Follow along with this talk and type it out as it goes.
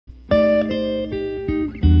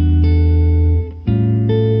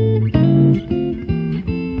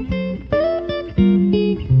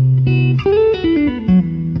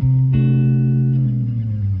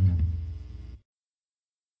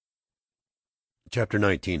Chapter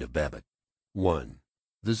 19 of Babbitt. 1.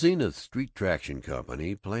 The Zenith Street Traction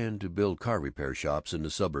Company planned to build car repair shops in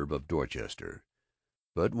the suburb of Dorchester,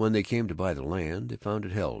 but when they came to buy the land, they found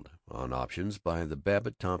it held on options by the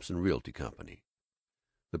Babbitt Thompson Realty Company.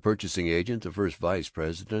 The purchasing agent, the first vice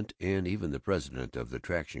president, and even the president of the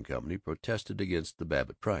traction company protested against the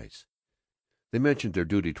Babbitt price. They mentioned their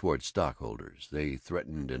duty toward stockholders. They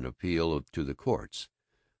threatened an appeal to the courts,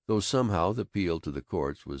 though somehow the appeal to the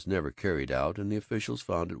courts was never carried out, and the officials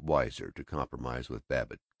found it wiser to compromise with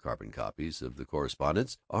Babbitt. Carbon copies of the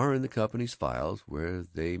correspondence are in the company's files, where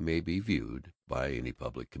they may be viewed by any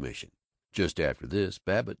public commission. Just after this,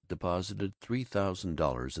 Babbitt deposited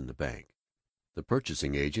 $3,000 in the bank. The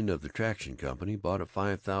purchasing agent of the traction company bought a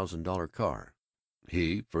 $5,000 car.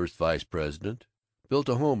 He, first vice president, built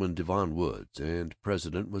a home in Devon Woods, and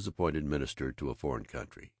president was appointed minister to a foreign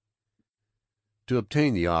country. To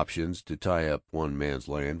obtain the options to tie up one man's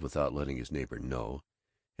land without letting his neighbor know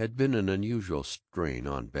had been an unusual strain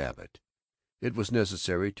on Babbitt. It was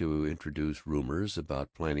necessary to introduce rumors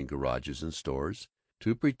about planning garages and stores,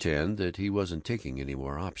 to pretend that he wasn't taking any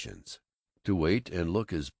more options, to wait and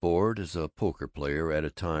look as bored as a poker player at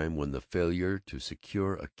a time when the failure to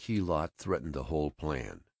secure a key lot threatened the whole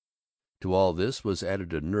plan. To all this was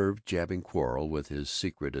added a nerve-jabbing quarrel with his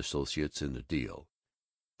secret associates in the deal.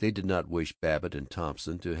 They did not wish Babbitt and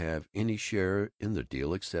Thompson to have any share in the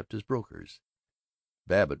deal except as brokers.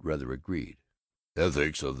 Babbitt rather agreed.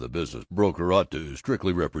 "Ethics of the business broker ought to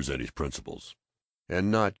strictly represent his principals, and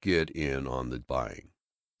not get in on the buying,"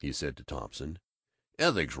 he said to Thompson.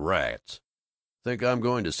 "Ethics, rats! Think I'm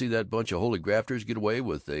going to see that bunch of holy grafters get away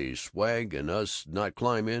with a swag and us not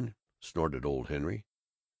climb in?" snorted old Henry.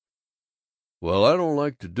 "Well, I don't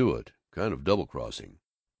like to do it. Kind of double-crossing."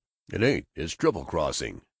 "It ain't. It's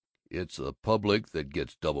triple-crossing. It's the public that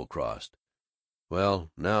gets double-crossed. Well,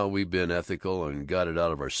 now we've been ethical and got it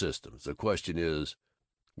out of our systems. The question is,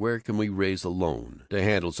 where can we raise a loan to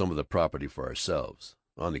handle some of the property for ourselves,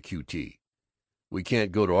 on the QT? We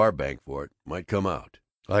can't go to our bank for it. Might come out.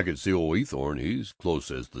 I could see old Eathorne. He's close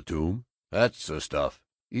as the tomb." "That's the stuff."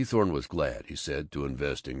 Eathorne was glad, he said, to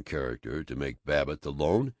invest in character, to make Babbitt the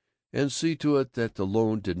loan, and see to it that the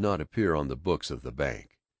loan did not appear on the books of the bank.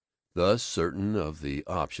 Thus, certain of the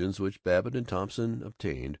options which Babbitt and Thompson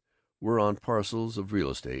obtained were on parcels of real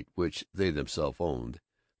estate which they themselves owned,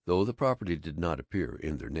 though the property did not appear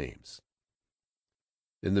in their names.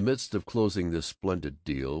 In the midst of closing this splendid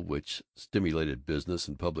deal, which stimulated business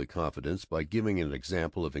and public confidence by giving an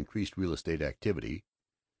example of increased real estate activity,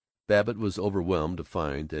 Babbitt was overwhelmed to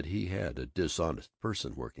find that he had a dishonest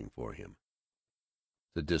person working for him.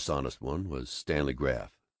 The dishonest one was Stanley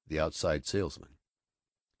Graff, the outside salesman.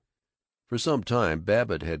 For some time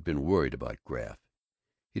Babbitt had been worried about Graff.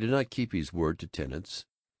 He did not keep his word to tenants.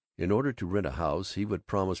 In order to rent a house, he would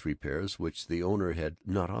promise repairs which the owner had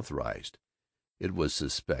not authorized. It was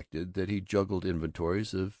suspected that he juggled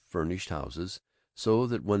inventories of furnished houses, so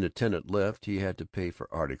that when the tenant left he had to pay for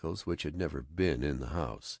articles which had never been in the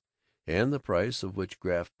house, and the price of which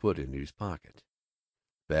Graff put into his pocket.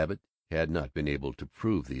 Babbitt had not been able to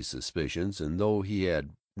prove these suspicions, and though he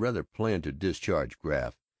had rather planned to discharge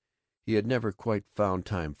Graff, he had never quite found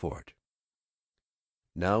time for it.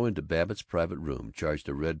 Now into Babbitt's private room charged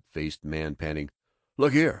a red-faced man, panting,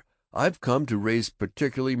 "Look here, I've come to raise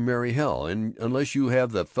particularly merry hell, and unless you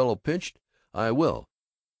have the fellow pinched, I will."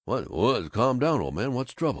 What? Calm down, old man.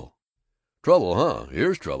 What's trouble?" "Trouble, huh?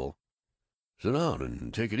 Here's trouble. Sit down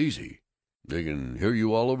and take it easy. They can hear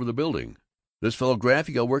you all over the building." "This fellow Graff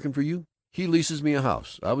you got working for you, he leases me a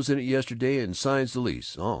house. I was in it yesterday and signs the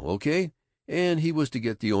lease. Oh, okay. And he was to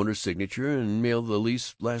get the owner's signature and mail the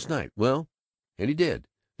lease last night. Well, and he did.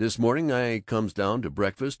 This morning I comes down to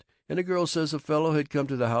breakfast, and a girl says a fellow had come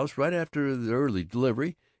to the house right after the early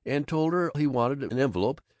delivery and told her he wanted an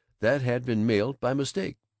envelope that had been mailed by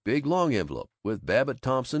mistake. Big long envelope with Babbitt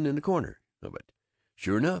Thompson in the corner of it.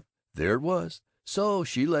 Sure enough, there it was. So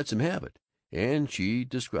she lets him have it, and she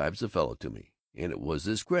describes the fellow to me, and it was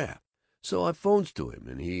this Graff. So I phones to him,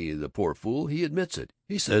 and he, the poor fool, he admits it.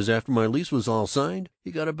 He says after my lease was all signed,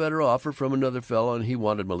 he got a better offer from another fellow and he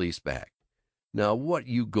wanted my lease back. Now what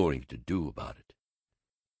you going to do about it?"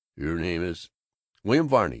 "Your name is—" "William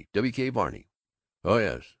Varney, W.K. Varney." "Oh,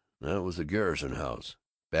 yes, that was the Garrison house."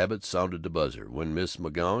 Babbitt sounded the buzzer. When Miss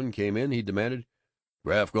McGowan came in he demanded,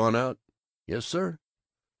 "Graff gone out?" "Yes, sir."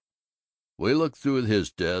 "Will you look through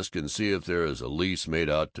his desk and see if there is a lease made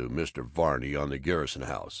out to Mr. Varney on the Garrison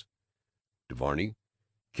house?" To Varney,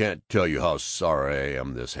 "Can't tell you how sorry I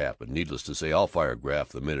am this happened. Needless to say, I'll fire Graff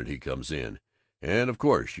the minute he comes in, and of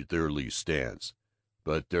course their lease stands.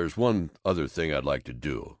 But there's one other thing I'd like to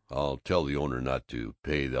do. I'll tell the owner not to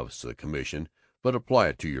pay us a commission, but apply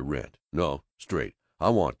it to your rent. No, straight. I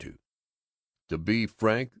want to. To be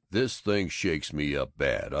frank, this thing shakes me up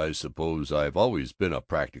bad. I suppose I've always been a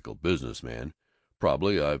practical businessman.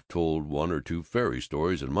 Probably I've told one or two fairy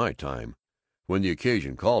stories in my time, when the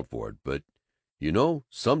occasion called for it, but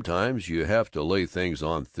sometimes you have to lay things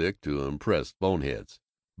on thick to impress boneheads.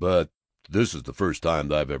 But this is the first time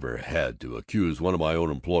that I've ever had to accuse one of my own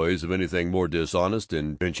employees of anything more dishonest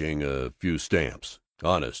than pinching a few stamps.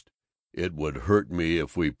 Honest, it would hurt me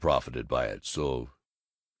if we profited by it. So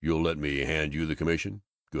you'll let me hand you the commission?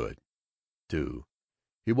 Good. 2.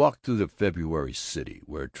 He walked through the February city,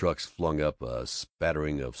 where trucks flung up a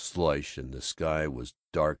spattering of slush and the sky was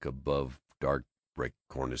dark above dark brick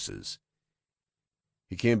cornices.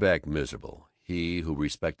 He came back miserable. He who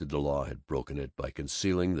respected the law had broken it by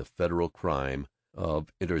concealing the federal crime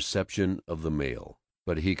of interception of the mail.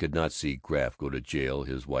 But he could not see Graff go to jail,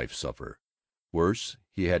 his wife suffer. Worse,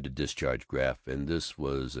 he had to discharge Graff, and this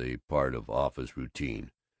was a part of office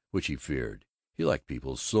routine which he feared. He liked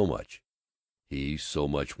people so much. He so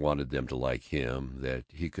much wanted them to like him that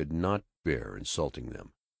he could not bear insulting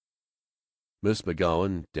them. Miss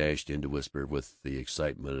McGowan dashed in to whisper with the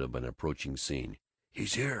excitement of an approaching scene,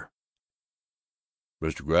 "He's here."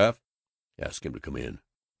 "Mr. Graff?" "Ask him to come in."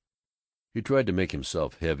 He tried to make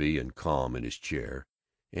himself heavy and calm in his chair,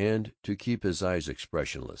 and to keep his eyes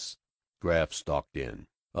expressionless. Graff stalked in,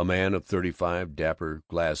 a man of 35, dapper,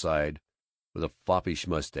 glass-eyed, with a foppish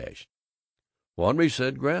mustache. "Want me?"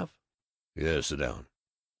 said Graff. "Yes, sit down."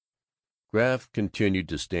 Graff continued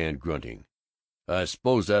to stand grunting. "I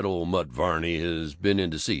suppose that old mutt Varney has been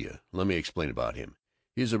in to see you. Let me explain about him.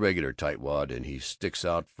 He's a regular tightwad, and he sticks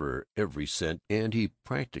out for every cent, and he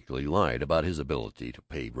practically lied about his ability to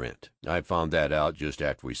pay rent. I found that out just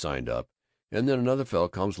after we signed up, and then another fellow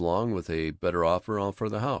comes along with a better offer for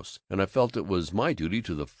the house, and I felt it was my duty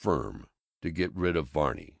to the firm to get rid of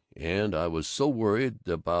Varney, and I was so worried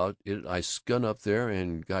about it I skun up there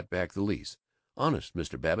and got back the lease. Honest,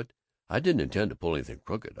 Mr. Babbitt, I didn't intend to pull anything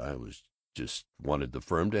crooked. I was just wanted the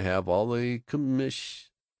firm to have all the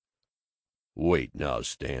Wait now,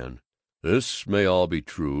 Stan. This may all be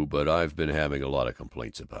true, but I've been having a lot of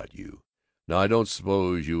complaints about you. Now, I don't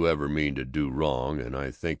suppose you ever mean to do wrong, and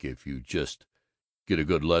I think if you just get a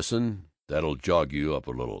good lesson, that'll jog you up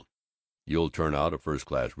a little. You'll turn out a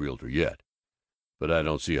first-class realtor yet, but I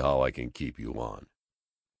don't see how I can keep you on."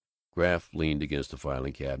 Graff leaned against the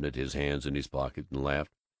filing cabinet, his hands in his pocket, and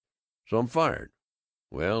laughed. "So I'm fired.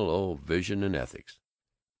 Well, vision and ethics.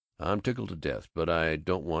 I'm tickled to death, but I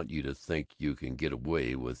don't want you to think you can get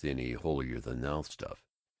away with any holier-than-thou stuff.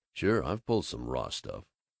 Sure, I've pulled some raw stuff,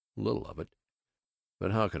 a little of it,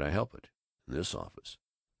 but how could I help it, in this office?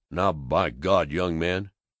 Now, by God, young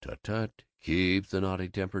man—" "Tut! Keep the naughty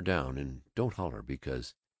temper down, and don't holler,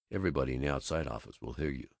 because everybody in the outside office will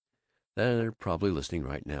hear you. They're probably listening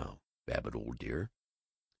right now. Babbitt, old dear,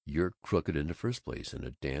 you're crooked in the first place, and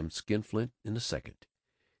a damned skinflint in the second.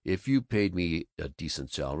 If you paid me a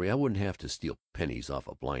decent salary, I wouldn't have to steal pennies off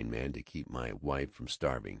a blind man to keep my wife from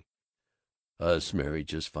starving. Us married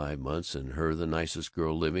just 5 months, and her the nicest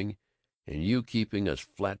girl living, and you keeping us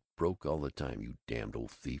flat broke all the time, you damned old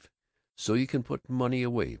thief, so you can put money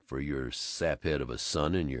away for your saphead of a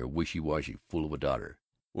son and your wishy-washy fool of a daughter."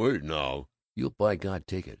 "Wait now." "You'll by God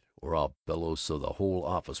take it, or I'll bellow so the whole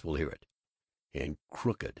office will hear it. And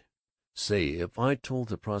crooked. Say, if I told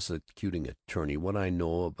the prosecuting attorney what I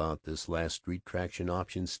know about this last street traction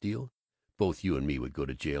option steal, both you and me would go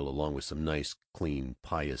to jail, along with some nice, clean,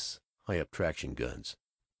 pious, high-up traction guns."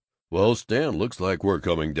 "Well, Stan, looks like we're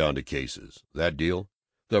coming down to cases. That deal,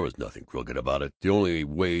 there was nothing crooked about it. The only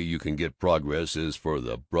way you can get progress is for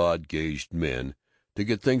the broad-gauged men to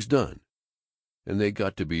get things done, and they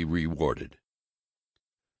got to be rewarded."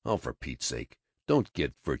 "Oh, for Pete's sake, don't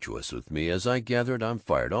get virtuous with me. As I gather it, I'm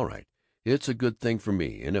fired. All right. It's a good thing for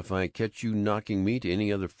me, and if I catch you knocking me to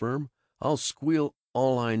any other firm, I'll squeal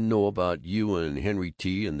all I know about you and Henry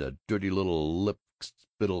T. and the dirty little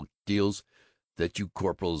lip-spittle deals that you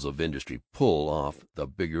corporals of industry pull off the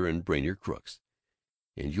bigger and brainier crooks,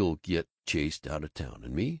 and you'll get chased out of town.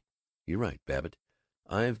 And me? You're right, Babbitt.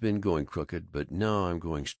 I've been going crooked, but now I'm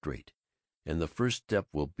going straight, and the first step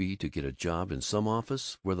will be to get a job in some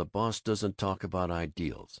office where the boss doesn't talk about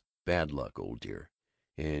ideals. Bad luck, old dear,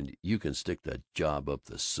 and you can stick the job up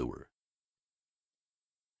the sewer."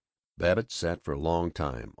 Babbitt sat for a long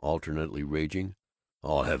time, alternately raging,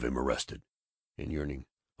 "I'll have him arrested," and yearning,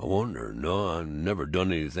 "I wonder, no, I've never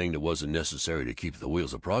done anything that wasn't necessary to keep the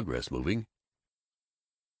wheels of progress moving."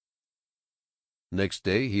 Next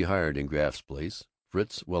day he hired in Graff's place.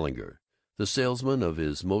 Fritz Wellinger, the salesman of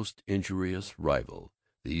his most injurious rival,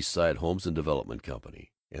 the East Side Homes and Development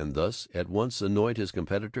Company, and thus at once annoyed his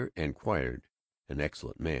competitor and acquired an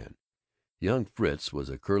excellent man. Young Fritz was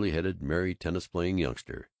a curly-headed, merry, tennis-playing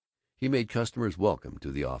youngster. He made customers welcome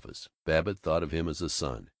to the office. Babbitt thought of him as a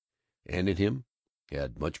son, and in him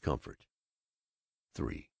had much comfort.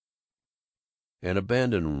 3. An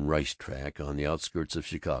abandoned rice track on the outskirts of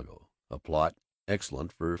Chicago, a plot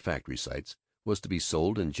excellent for factory sites, was to be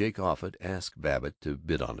sold, and Jake Offutt asked Babbitt to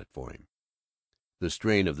bid on it for him. The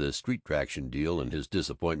strain of the street traction deal and his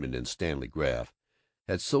disappointment in Stanley Graff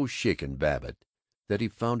had so shaken Babbitt that he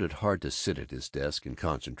found it hard to sit at his desk and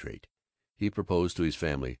concentrate. He proposed to his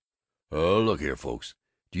family, "Look here, folks.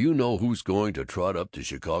 Do you know who's going to trot up to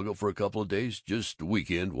Chicago for a couple of days? Just a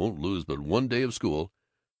weekend, won't lose but one day of school.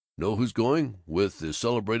 Know who's going? With the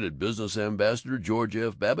celebrated business ambassador, George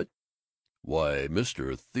F. Babbitt. Why,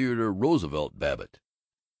 Mr. Theodore Roosevelt Babbitt."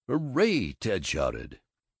 "Hooray!" Ted shouted.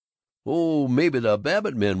 "Oh, maybe the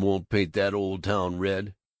Babbitt men won't paint that old town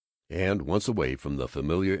red." And once away from the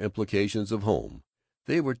familiar implications of home,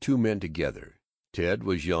 they were two men together. Ted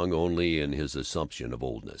was young only in his assumption of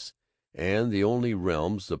oldness, and the only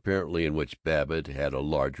realms apparently in which Babbitt had a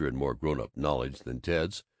larger and more grown-up knowledge than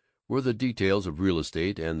Ted's were the details of real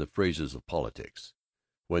estate and the phrases of politics.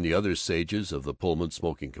 When the other sages of the Pullman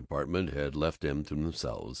smoking compartment had left him to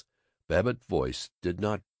themselves, Babbitt's voice did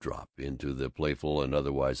not drop into the playful and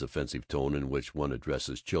otherwise offensive tone in which one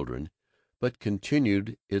addresses children, but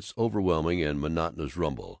continued its overwhelming and monotonous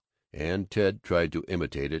rumble, and Ted tried to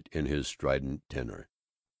imitate it in his strident tenor.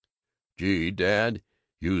 "Gee, Dad,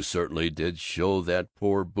 you certainly did show that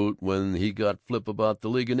poor boot when he got flip about the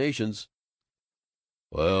League of Nations."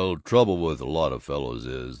 "Well, trouble with a lot of fellows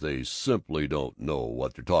is they simply don't know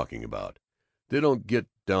what they're talking about. They don't get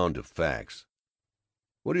down to facts.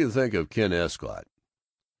 What do you think of Ken Escott?"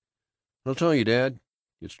 "I'll tell you, Dad.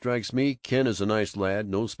 It strikes me Ken is a nice lad,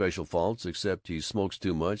 no special faults, except he smokes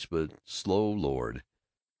too much, but slow, Lord.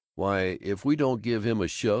 Why, if we don't give him a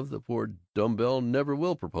shove, the poor dumbbell never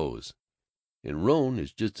will propose. And Rone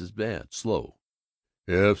is just as bad, slow."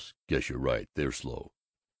 "Yes, guess you're right. They're slow.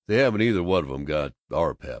 They haven't either one of 'em got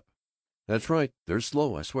our pep." "That's right. They're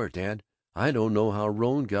slow. I swear, Dad, I don't know how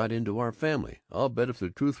Rone got into our family. I'll bet if the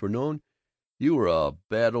truth were known, you were a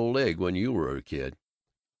bad old egg when you were a kid."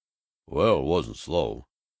 "Well, it wasn't slow."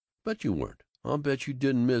 "Bet you weren't. I'll bet you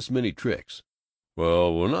didn't miss many tricks."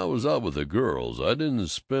 "Well, when I was out with the girls, I didn't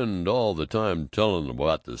spend all the time telling them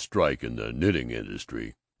about the strike in the knitting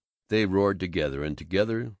industry." They roared together, and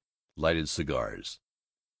together lighted cigars.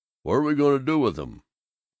 "What are we going to do with them?"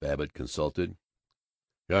 Babbitt consulted.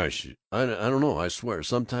 "Gosh, I don't know. I swear,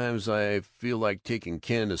 sometimes I feel like taking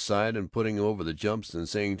Ken aside and putting him over the jumps and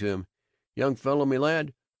saying to him, 'Young fellow, me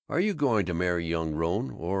lad, are you going to marry young Rone,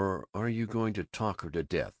 or are you going to talk her to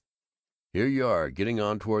death? Here you are, getting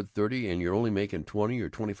on toward 30, and you're only making $20 or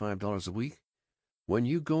 $25 a week. When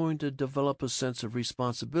you going to develop a sense of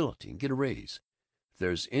responsibility and get a raise? If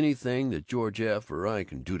there's anything that George F. or I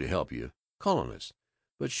can do to help you, call on us,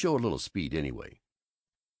 but show a little speed anyway.'"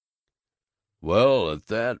 "Well, at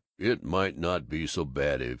that, it might not be so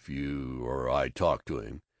bad if you or I talked to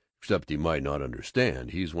him, except he might not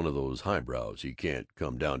understand. He's one of those highbrows. He can't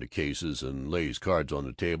come down to cases and lay his cards on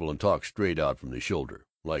the table and talk straight out from the shoulder,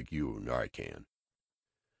 like you and I can."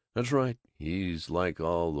 "That's right. He's like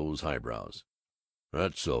all those highbrows."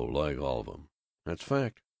 "That's so, like all of 'em." "That's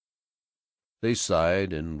fact." They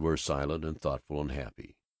sighed and were silent and thoughtful and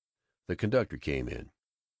happy. The conductor came in.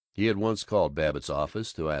 He had once called Babbitt's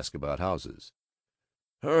office to ask about houses.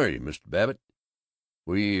 "Howdy, Mr. Babbitt.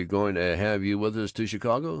 We going to have you with us to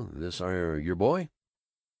Chicago? This your boy?"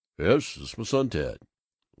 "Yes, it's my son Ted."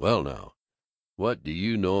 "Well, now, what do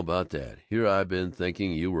you know about that? Here I've been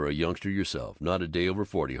thinking you were a youngster yourself, not a day over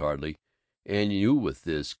 40 hardly, and you with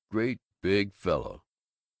this great big fellow.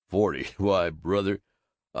 40! Why, brother,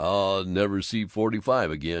 I'll never see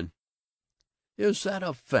 45 again." "Is that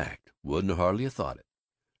a fact? Wouldn't hardly have thought it."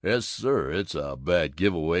 "Yes, sir. It's a bad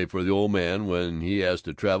giveaway for the old man when he has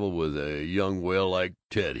to travel with a young whale like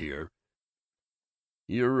Ted here."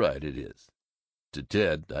 "You're right, it is. To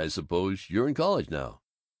Ted, I suppose. You're in college now."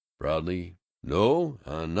 Proudly, "No,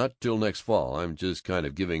 not till next fall. I'm just kind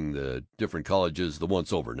of giving the different colleges the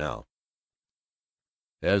once over now."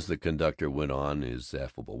 As the conductor went on his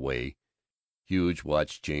affable way, huge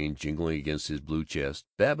watch chain jingling against his blue chest,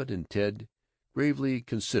 Babbitt and Ted gravely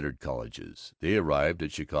considered colleges. They arrived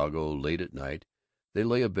at Chicago late at night. They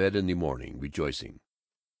lay abed in the morning, rejoicing.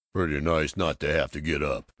 "Pretty nice not to have to get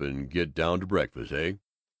up and get down to breakfast, eh?"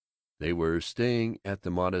 They were staying at the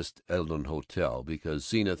modest Eden Hotel because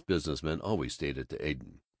Zenith business men always stayed at the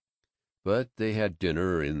Eden, but they had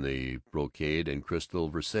dinner in the brocade and crystal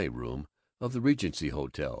Versailles room of the Regency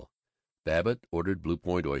Hotel. Babbitt ordered Blue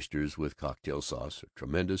Point oysters with cocktail sauce, a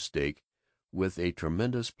tremendous steak with a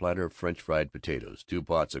tremendous platter of French fried potatoes, 2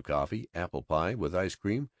 pots of coffee, apple pie with ice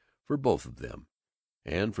cream for both of them,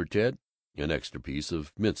 and for Ted an extra piece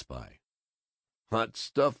of mince pie. "Hot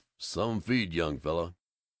stuff! Some feed, young fella,"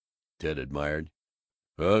 Ted admired.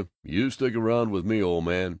 You stick around with me, old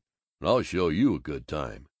man, and I'll show you a good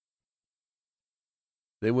time."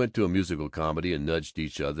 They went to a musical comedy and nudged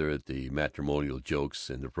each other at the matrimonial jokes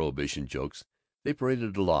and the prohibition jokes. They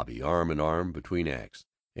paraded the lobby, arm in arm, between acts,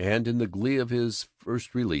 and in the glee of his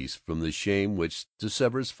first release from the shame which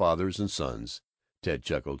dissevers fathers and sons, Ted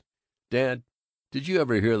chuckled, "Dad, did you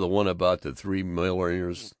ever hear the one about the 3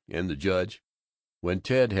 milliners and the judge?" When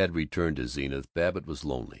Ted had returned to Zenith, Babbitt was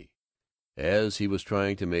lonely. As he was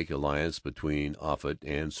trying to make alliance between Offutt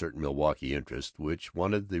and certain Milwaukee interests which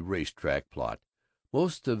wanted the race track plot,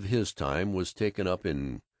 most of his time was taken up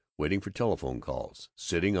in waiting for telephone calls,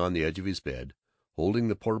 sitting on the edge of his bed, holding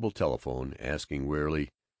the portable telephone, asking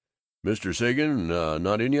wearily, "Mr. Sagen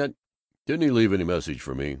not in yet? Didn't he leave any message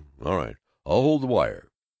for me? All right, I'll hold the wire."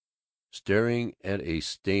 Staring at a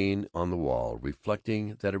stain on the wall,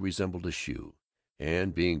 reflecting that it resembled a shoe,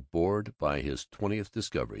 and being bored by his 20th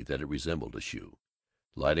discovery that it resembled a shoe,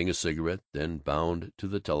 lighting a cigarette, then bound to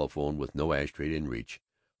the telephone with no ashtray in reach,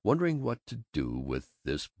 wondering what to do with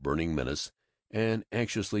this burning menace, and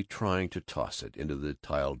anxiously trying to toss it into the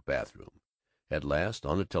tiled bathroom. At last,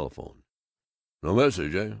 on the telephone, "No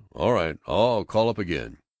message, eh? All right, I'll call up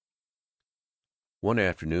again." One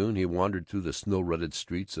afternoon he wandered through the snow-rutted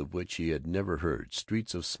streets of which he had never heard,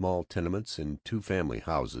 streets of small tenements and two-family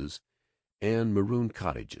houses and marooned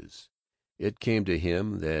cottages. It came to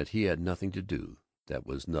him that he had nothing to do. That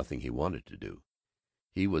was nothing he wanted to do.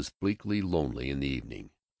 He was bleakly lonely in the evening.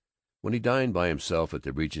 When he dined by himself at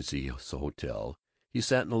the Regency Hotel, he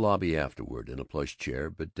sat in the lobby afterward, in a plush chair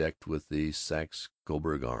bedecked with the Saxe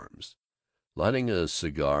Coburg arms, lighting a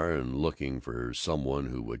cigar and looking for some one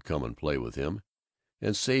who would come and play with him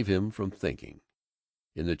and save him from thinking.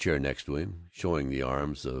 In the chair next to him, showing the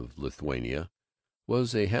arms of Lithuania,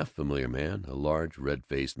 was a half familiar man, a large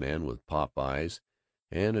red-faced man with pop eyes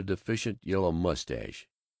and a deficient yellow mustache.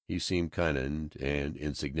 He seemed kind and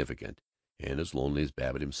insignificant, and as lonely as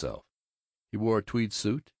Babbitt himself. He wore a tweed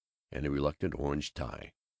suit and a reluctant orange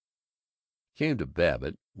tie. He came to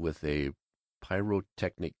Babbitt with a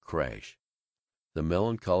pyrotechnic crash. The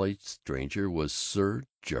melancholy stranger was Sir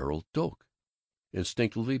Gerald Doak.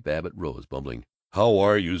 Instinctively Babbitt rose, bumbling, "How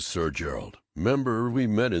are you, Sir Gerald? 'Member we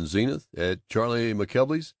met in Zenith, at Charlie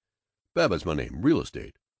McKelvey's? Babbitt's my name. Real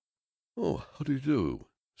estate." "Oh, how do you do?"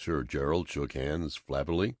 Sir Gerald shook hands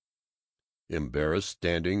flabbily, embarrassed,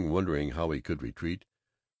 standing, wondering how he could retreat.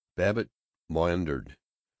 Babbitt wondered,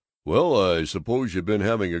 "Well, I suppose you've been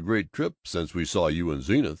having a great trip since we saw you in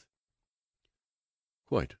Zenith."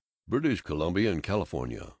 "Quite. British Columbia and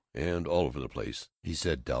California, and all over the place," he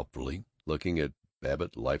said doubtfully, looking at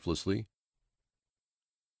Babbitt lifelessly.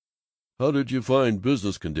 "How did you find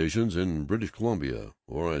business conditions in British Columbia?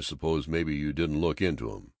 Or I suppose maybe you didn't look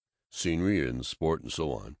into 'em. Scenery and sport and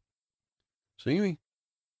so on." "Scenery?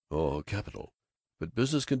 Oh, capital. But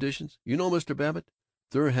business conditions? You know, Mr. Babbitt,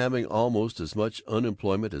 they're having almost as much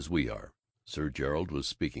unemployment as we are." Sir Gerald was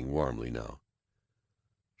speaking warmly now.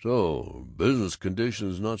 "So business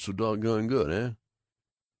conditions not so doggone good, eh?"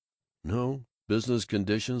 "No, business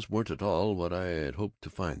conditions weren't at all what I had hoped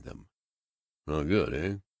to find them." "Not good,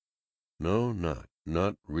 eh?" "No,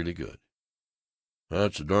 not really good."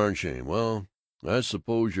 "That's a darn shame. Well, I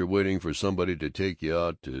suppose you're waiting for somebody to take you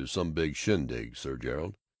out to some big shindig, Sir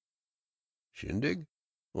Gerald." "Shindig?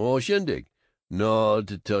 Oh, shindig! No,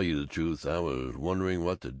 to tell you the truth, I was wondering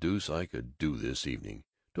what the deuce I could do this evening.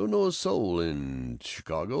 Don't know a soul in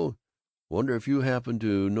Chicago. Wonder if you happen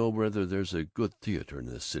to know whether there's a good theater in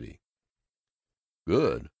this city."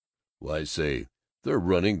 "Good? Why, say, they're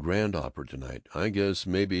running Grand Opera tonight. I guess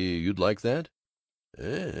maybe you'd like that."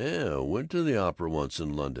 "Eh, went to the opera once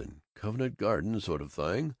in London. Covent Garden sort of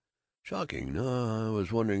thing. Shocking. No, I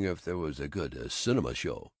was wondering if there was a good cinema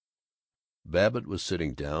show." Babbitt was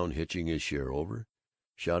sitting down, hitching his chair over,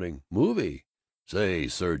 shouting, "Movie! Say,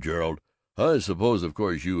 Sir Gerald, I suppose of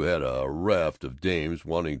course you had a raft of dames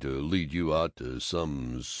wanting to lead you out to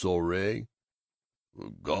some soiree?"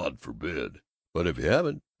 "God forbid! But if you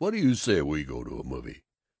haven't, what do you say we go to a movie?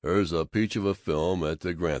 There's a peach of a film at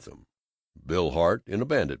the Grantham. Bill Hart in a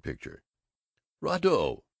bandit picture."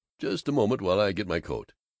 "Righto! Just a moment while I get my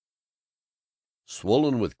coat."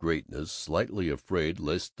 Swollen with greatness, slightly afraid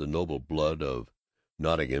lest the noble blood of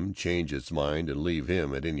Nottingham change its mind and leave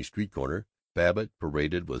him at any street corner, Babbitt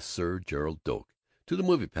paraded with Sir Gerald Doak to the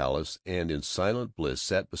movie palace, and in silent bliss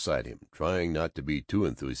sat beside him, trying not to be too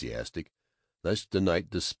enthusiastic, lest the knight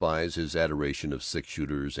despise his adoration of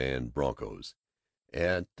six-shooters and broncos.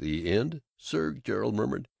 At the end Sir Gerald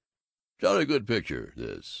murmured, "Jolly good picture,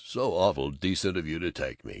 this. So awful decent of you to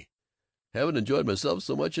take me. Haven't enjoyed myself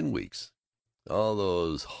so much in weeks. All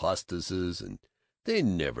those hostesses, and they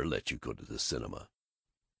never let you go to the cinema."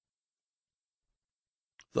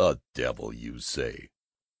 "The devil you say!"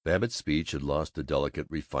 Babbitt's speech had lost the delicate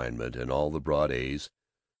refinement and all the broad A's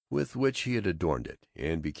with which he had adorned it,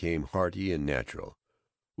 and became hearty and natural.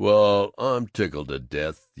 "Well, I'm tickled to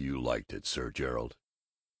death you liked it, Sir Gerald."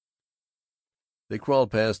 They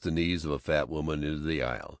crawled past the knees of a fat woman into the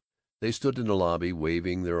aisle. They stood in the lobby,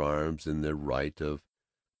 waving their arms in their right of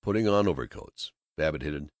putting on overcoats. Babbitt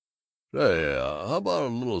hinted, "Say, how about a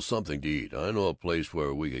little something to eat? I know a place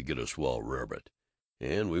where we could get a swell rarebit,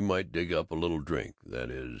 and we might dig up a little drink. That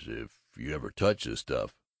is, if you ever touch this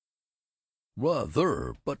stuff."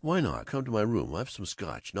 "Rather! But why not? Come to my room. I've some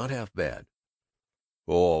Scotch. Not half bad."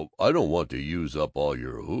 "Oh, I don't want to use up all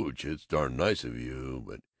your hooch. It's darn nice of you,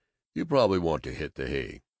 but you probably want to hit the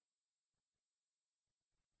hay."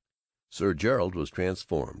 Sir Gerald was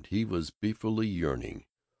transformed. He was beefily yearning.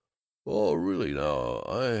 "Oh, really now,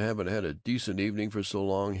 I haven't had a decent evening for so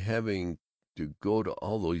long, having To go to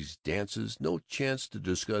all those dances, no chance to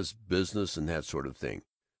discuss business and that sort of thing.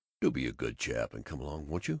 Do be a good chap and come along,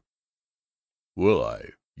 won't you?" "Will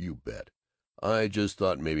I? You bet. I just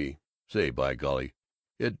thought maybe Say, by golly,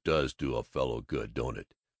 it does do a fellow good, don't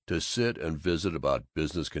it, to sit and visit about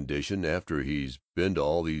business condition after he's been to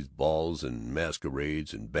all these balls and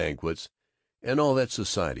masquerades and banquets and all that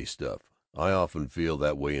society stuff. I often feel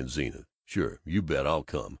that way in Zenith. Sure, you bet I'll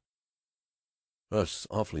come." "That's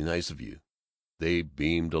awfully nice of you." They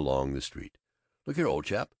beamed along the street. "Look here, old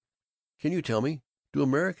chap, can you tell me, do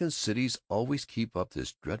American cities always keep up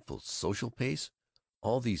this dreadful social pace?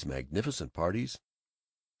 All these magnificent parties?"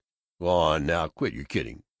 "Go on now, quit your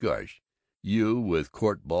kidding. Gosh, you with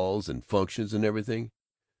court balls and functions and everything."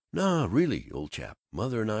 "No, really, old chap.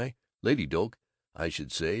 Mother and I, Lady Doak, I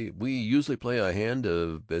should say, we usually play a hand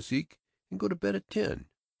of bezique and go to bed at 10.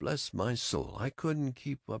 Bless my soul, I couldn't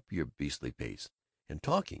keep up your beastly pace. And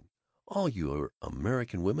talking! All your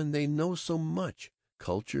American women, they know so much.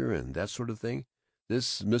 Culture and that sort of thing.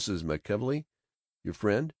 This Mrs. McKelvey, your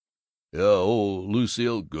friend, "Yeah, old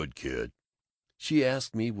Lucille, good kid." she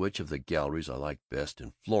asked me which of the galleries I liked best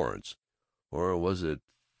in Florence, or was it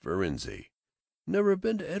Firenze? Never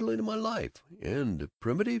been to Italy in my life. And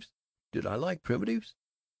primitives? Did I like primitives?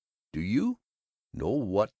 Do you know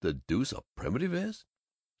what the deuce a primitive is?"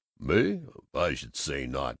 "Me? I should say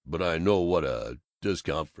not, but I know what a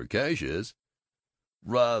discount for cash is."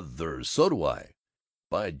 "Rather! So do I.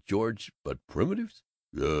 By George, but primitives?"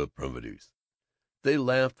 Primitives." They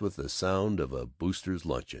laughed with the sound of a Boosters'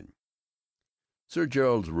 luncheon. Sir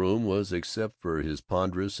Gerald's room was, except for his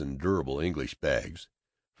ponderous and durable English bags,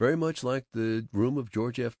 very much like the room of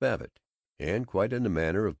George F. Babbitt, and quite in the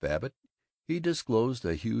manner of Babbitt he disclosed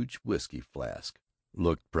a huge whisky flask,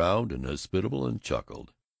 looked proud and hospitable, and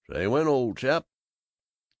chuckled, "Say, when, old chap?"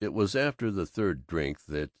 It was after the third drink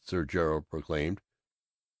that Sir Gerald proclaimed,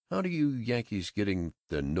 "How do you Yankees getting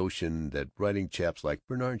the notion that writing chaps like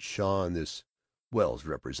Bernard Shaw and this Wells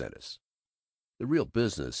represent us? The real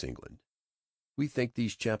business England. We think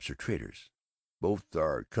these chaps are traitors. Both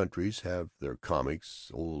our countries have their comics,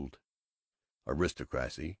 old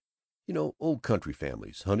aristocracy, old country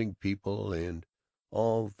families, hunting people, and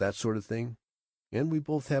all that sort of thing. And we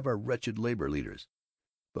both have our wretched labor leaders.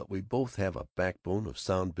 But we both have a backbone of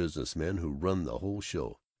sound business men who run the whole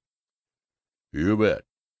show." "You bet.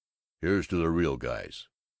 Here's to the real guys."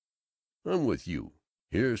 "I'm with you.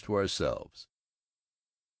 Here's to ourselves."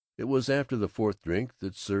 It was after the fourth drink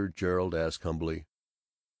that Sir Gerald asked humbly,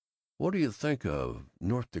 "What do you think of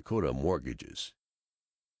North Dakota mortgages?"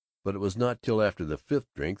 But it was not till after the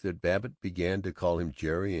fifth drink that Babbitt began to call him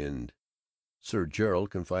Jerry, and Sir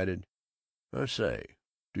Gerald confided, "I say,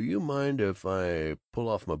 do you mind if I pull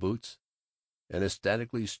off my boots?" and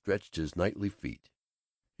ecstatically stretched his knightly feet,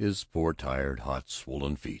 his poor tired, hot,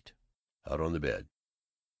 swollen feet, out on the bed.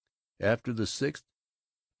 After the sixth,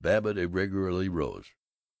 Babbitt irregularly rose.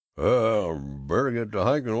 "Well, better get to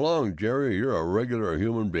hiking along, Jerry. You're a regular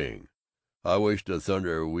human being. I wish to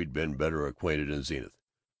thunder we'd been better acquainted in Zenith.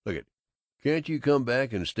 Look it, can't you come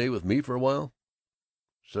back and stay with me for a while?"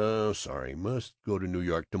 "So sorry. Must go to New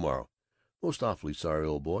York to morrow. Most awfully sorry,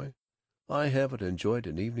 old boy. I haven't enjoyed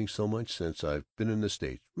an evening so much since I've been in the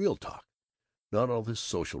States. Real talk. Not all this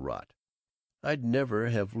social rot. I'd never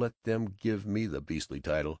have let them give me the beastly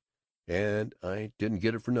title, and I didn't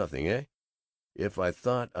get it for nothing, eh? If I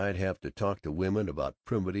thought I'd have to talk to women about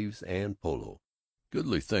primitives and polo.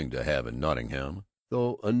 Goodly thing to have in Nottingham.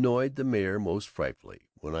 Though annoyed the mayor most frightfully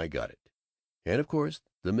when I got it. And of course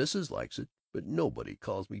the missus likes it, but nobody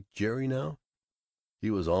calls me Jerry now." He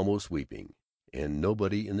was almost weeping. "And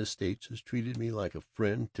nobody in the States has treated me like a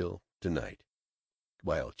friend till tonight.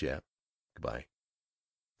 Goodbye, old chap. Goodbye.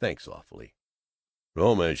 Thanks awfully."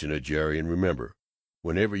 Don't mention it, Jerry, and remember,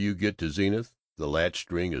 whenever you get to Zenith, the latch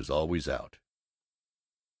string is always out.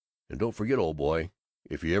 "And don't forget, old boy,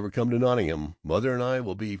 if you ever come to Nottingham, Mother and I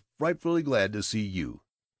will be frightfully glad to see you.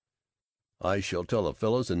 I shall tell the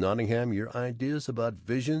fellows in Nottingham your ideas about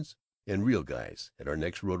visions and real guys at our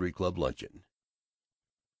next Rotary Club luncheon."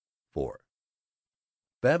 4.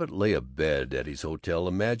 Babbitt lay abed at his hotel,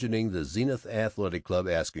 imagining the Zenith Athletic Club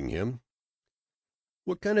asking him,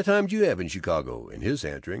 "What kind of time did you have in Chicago?" and his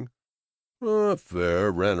answering,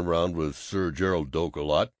 "Fair. Ran around with Sir Gerald Doak a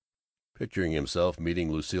lot." Picturing himself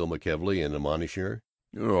meeting Lucille McKelvey and admonishing her,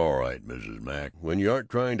 "You're all right, Mrs. Mac. "When you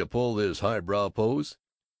aren't trying to pull this highbrow pose,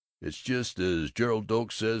 it's just as Gerald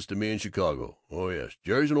Doak says to me in Chicago. Oh, yes,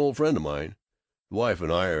 Jerry's an old friend of mine. The wife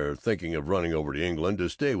and I are thinking of running over to England to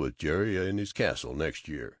stay with Jerry in his castle next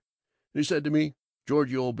year. And he said to me,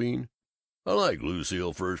 'Georgie, old bean, I like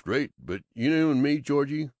Lucille first rate, but you and me,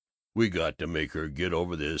 Georgie, we got to make her get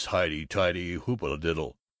over this highty-tighty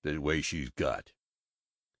hoopla-diddle the way she's got.'"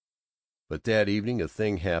 But that evening a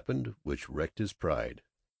thing happened which wrecked his pride.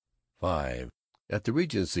 5. At the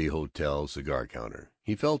Regency Hotel cigar counter,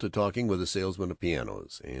 he fell to talking with a salesman of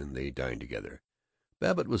pianos, and they dined together.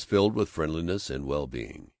 Babbitt was filled with friendliness and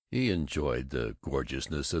well-being. He enjoyed the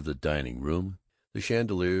gorgeousness of the dining room, the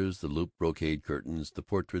chandeliers, the looped brocade curtains, the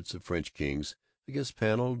portraits of French kings, the guest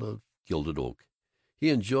panel of gilded oak. He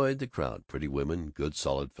enjoyed the crowd, pretty women, good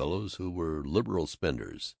solid fellows who were liberal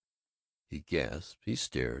spenders. He gasped, he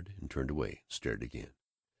stared, and turned away, stared again.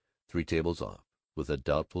 3 tables off, with a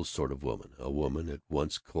doubtful sort of woman, a woman at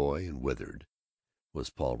once coy and withered, was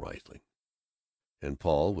Paul Riesling. And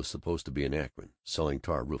Paul was supposed to be in Akron, selling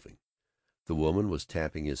tar roofing. The woman was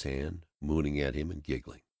tapping his hand, mooning at him and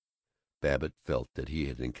giggling. Babbitt felt that he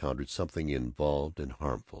had encountered something involved and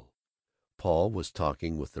harmful. Paul was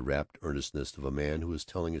talking with the rapt earnestness of a man who is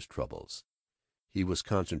telling his troubles. He was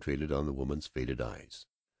concentrated on the woman's faded eyes.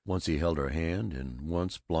 Once he held her hand, and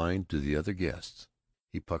once, blind to the other guests,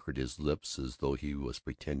 he puckered his lips as though he was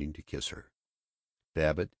pretending to kiss her.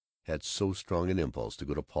 Babbitt had so strong an impulse to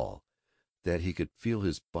go to Paul that he could feel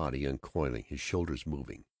his body uncoiling, his shoulders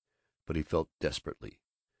moving. But he felt desperately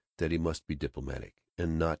that he must be diplomatic,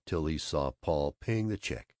 and not till he saw Paul paying the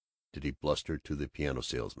check did he bluster to the piano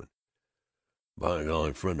salesman, "By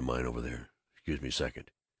golly, friend of mine over there. Excuse me a second.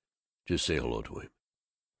 Just say hello to him."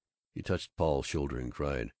 He touched Paul's shoulder and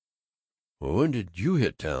cried, "Well, when did you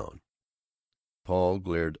hit town?" Paul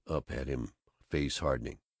glared up at him, face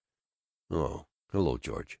hardening. "Oh, hello,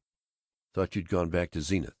 George. Thought you'd gone back to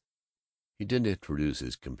Zenith." He didn't introduce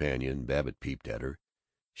his companion. Babbitt peeped at her.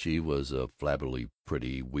 She was a flabbily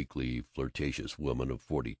pretty, weakly flirtatious woman of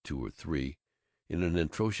 42 or 3, in an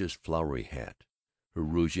atrocious flowery hat. Her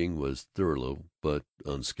rouging was thorough but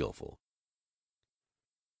unskilful.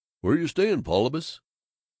 "Where you staying, Paulibus?"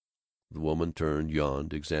 The woman turned,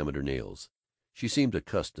 yawned, examined her nails. She seemed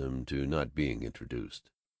accustomed to not being introduced.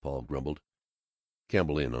 Paul grumbled,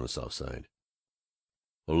 "Campbell Inn on the South Side."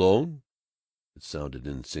 "Alone?" It sounded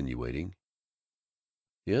insinuating.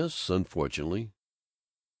 "Yes, unfortunately."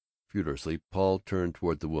 Furiously Paul turned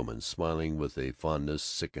toward the woman, smiling with a fondness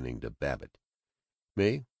sickening to Babbitt.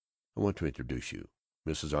 "May, I want to introduce you.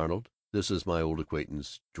 Mrs. Arnold, this is my old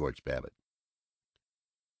acquaintance, George Babbitt."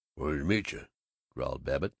 "Pleased to meet you," growled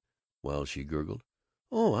Babbitt, while she gurgled,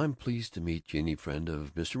 "Oh, I'm pleased to meet any friend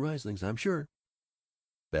of Mr. Riesling's, I'm sure."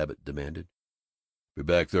 Babbitt demanded, "Be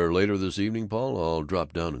back there later this evening, Paul? I'll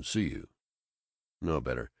drop down and see you." "No,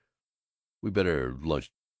 we better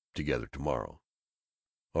lunch together tomorrow."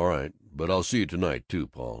 "All right, but I'll see you tonight, too,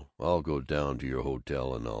 Paul. I'll go down to your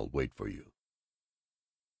hotel and I'll wait for you."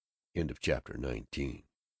 Chapter 19